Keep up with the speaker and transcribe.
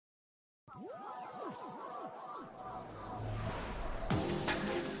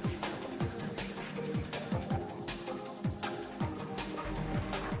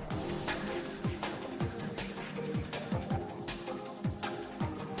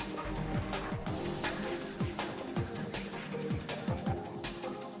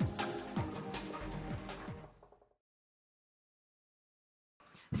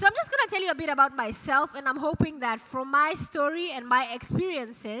So I'm just going to tell you a bit about myself, and I'm hoping that from my story and my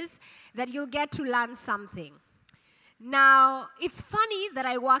experiences that you'll get to learn something. Now, it's funny that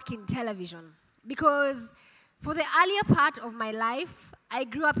I work in television because for the earlier part of my life, I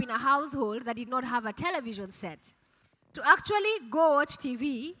grew up in a household that did not have a television set. To actually go watch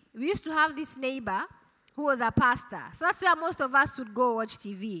TV, we used to have this neighbor who was a pastor. So that's where most of us would go watch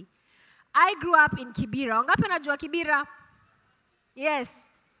TV. I grew up in Kibera. Wangapi wanajua Kibera? Yes.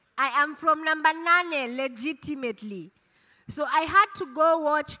 I am from number 9, legitimately. So I had to go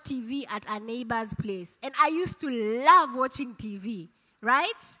watch TV at a neighbor's place. And I used to love watching TV,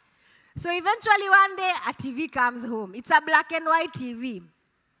 right? So eventually one day, a TV comes home. It's a black and white TV.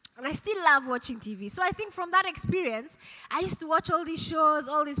 And I still love watching TV. So I think from that experience, I used to watch all these shows,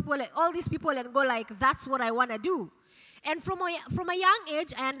 all these people, and go like, that's what I want to do. And from a young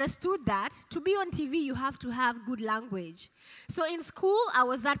age, I understood that to be on TV, you have to have good language. So in school, I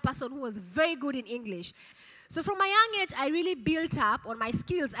was that person who was very good in English. So from a young age, I really built up on my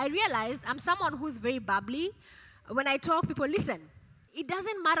skills. I realized I'm someone who's very bubbly. When I talk, people listen. It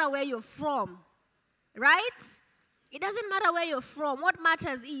doesn't matter where you're from, right? It doesn't matter where you're from. What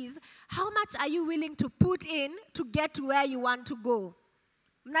matters is how much are you willing to put in to get to where you want to go.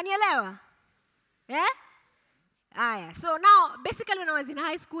 Mnanielewa? Yeah? So now, basically when I was in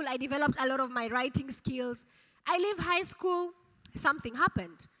high school, I developed a lot of my writing skills. I leave high school, something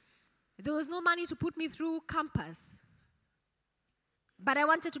happened. There was no money to put me through campus. But I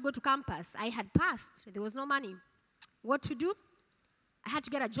wanted to go to campus. I had passed. There was no money. What to do? I had to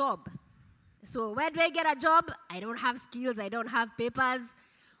get a job. So where do I get a job? I don't have skills. I don't have papers.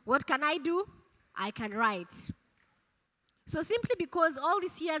 What can I do? I can write. So simply because all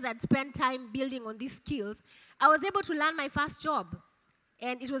these years I'd spent time building on these skills, I was able to land my first job.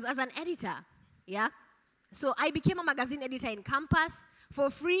 And it was as an editor, yeah? So I became a magazine editor in campus for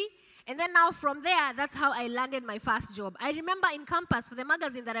free. And then now from there, that's how I landed my first job. I remember in campus, for the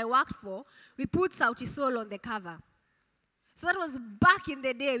magazine that I worked for, we put Sauti Sol on the cover. So that was back in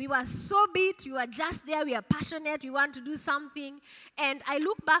the day. We were so beat, we were just there, we were passionate, we want to do something. And I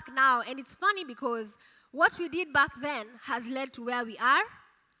look back now, and it's funny because what we did back then has led to where we are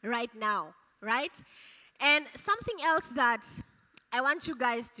right now, right? And something else that I want you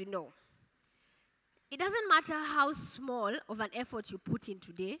guys to know. It doesn't matter how small of an effort you put in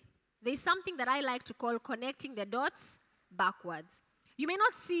today. There's something that I like to call connecting the dots backwards. You may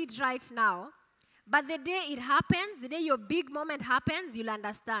not see it right now, but the day it happens, the day your big moment happens, you'll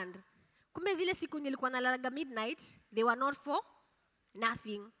understand. Kumbe zile siku nilikuwa nalalaga midnight, they were not for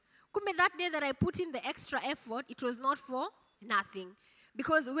nothing. Kumbe that day that I put in the extra effort, it was not for nothing.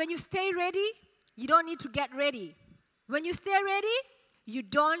 Because when you stay ready, you don't need to get ready. When you stay ready, you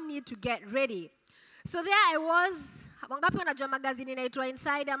don't need to get ready. So there I was. Wangapi wanajua magazine inaitwa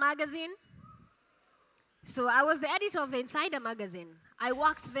Insider Magazine? So I was the editor of the Insider Magazine. I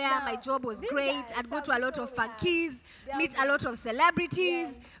worked there. My job was great. I'd go to a lot of funkies, meet a lot of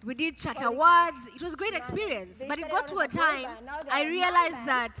celebrities. We did chat awards. It was a great experience. But it got to a time I realized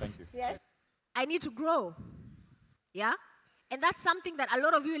that I need to grow. Yeah? And that's something that a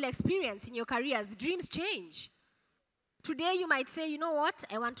lot of you will experience in your careers. Dreams change. Today you might say, you know what?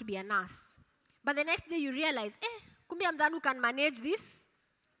 I want to be a nurse. But the next day you realize, kumbe I'm the one who can manage this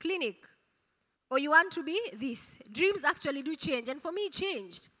clinic. Or you want to be this. Dreams actually do change. And for me, it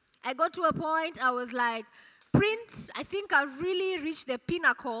changed. I got to a point, I was like, print, I think I've really reached the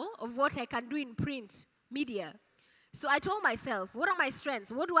pinnacle of what I can do in print media. So I told myself, what are my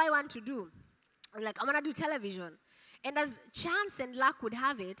strengths? What do I want to do? I'm like, I want to do television. And as chance and luck would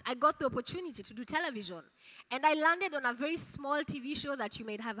have it, I got the opportunity to do television. And I landed on a very small TV show that you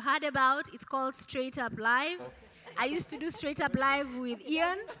may have heard about. It's called Straight Up Live. I used to do Straight Up Live with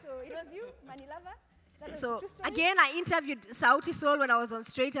Ian. So it was you, Manilava? So again, I interviewed Sauti Sol when I was on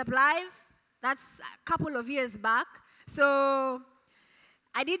Straight Up Live. That's a couple of years back. So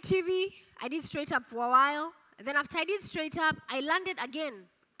I did TV. I did Straight Up for a while. And then after I did Straight Up, I landed again.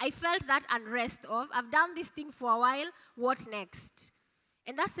 I felt that unrest of, I've done this thing for a while, what next?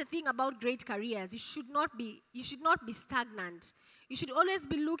 And that's the thing about great careers. You should not be stagnant. You should always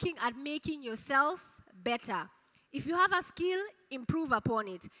be looking at making yourself better. If you have a skill, improve upon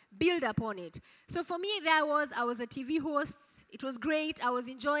it, build upon it. So for me, I was a TV host. It was great. I was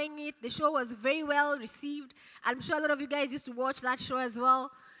enjoying it. The show was very well received. I'm sure a lot of you guys used to watch that show as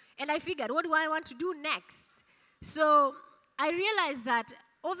well. And I figured, what do I want to do next? So I realized that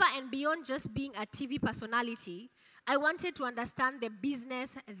over and beyond just being a TV personality, I wanted to understand the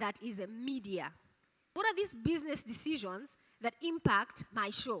business that is media. What are these business decisions that impact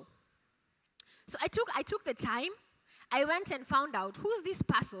my show? So I took the time. I went and found out who's this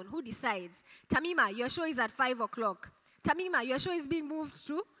person who decides, Tamima, your show is at 5 o'clock. Tamima, your show is being moved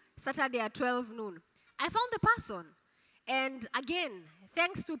to Saturday at 12 noon. I found the person. And again,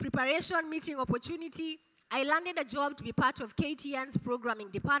 thanks to preparation, meeting opportunity, I landed a job to be part of KTN's programming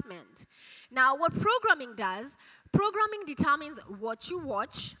department. Now, what programming does, programming determines what you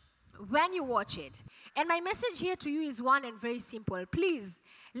watch, when you watch it. And my message here to you is one and very simple. Please,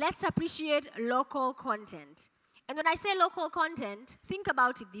 let's appreciate local content. And when I say local content, think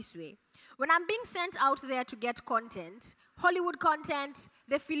about it this way. When I'm being sent out there to get content, Hollywood content,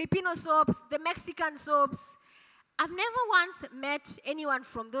 the Filipino soaps, the Mexican soaps, I've never once met anyone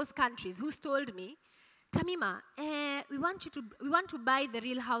from those countries who's told me, Tamima, we want to buy the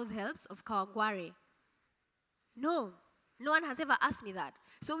Real House Helps of Kawangware. No one has ever asked me that.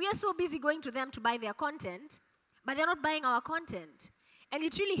 So we are so busy going to them to buy their content, but they're not buying our content. And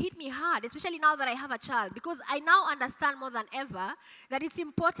it really hit me hard, especially now that I have a child, because I now understand more than ever that it's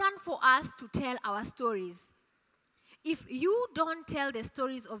important for us to tell our stories. If you don't tell the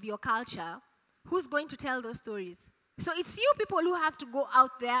stories of your culture, who's going to tell those stories? So it's you people who have to go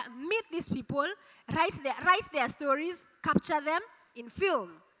out there, meet these people, write their stories, capture them in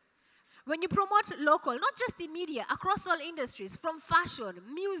film. When you promote local, not just in media, across all industries, from fashion,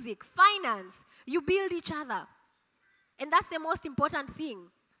 music, finance, you build each other. And that's the most important thing.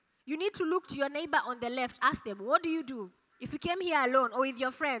 You need to look to your neighbor on the left, ask them, what do you do? If you came here alone or with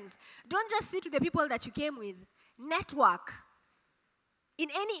your friends, don't just sit with the people that you came with. Network. In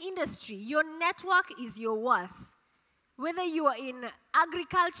any industry, your network is your worth. Whether you are in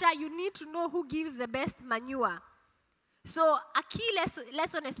agriculture, you need to know who gives the best manure. So a key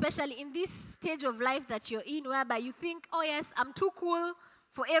lesson, especially in this stage of life that you're in, whereby you think, oh yes, I'm too cool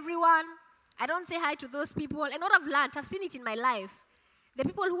for everyone. I don't say hi to those people. And what I've learned, I've seen it in my life. The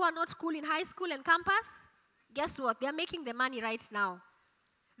people who are not cool in high school and campus, guess what? They're making the money right now.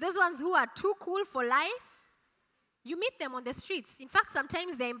 Those ones who are too cool for life, you meet them on the streets. In fact,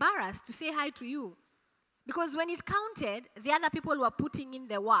 sometimes they're embarrassed to say hi to you. Because when it counted, the other people were putting in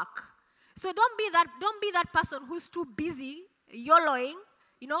the work. So don't be that person who's too busy YOLOing.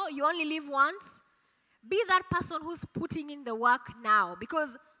 You know, you only live once. Be that person who's putting in the work now.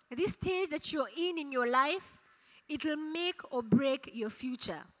 Because this stage that you're in your life, it will make or break your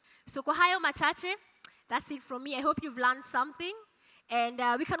future. So kwa hayo machache, that's it from me. I hope you've learned something. And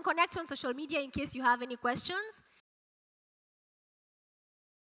we can connect on social media in case you have any questions.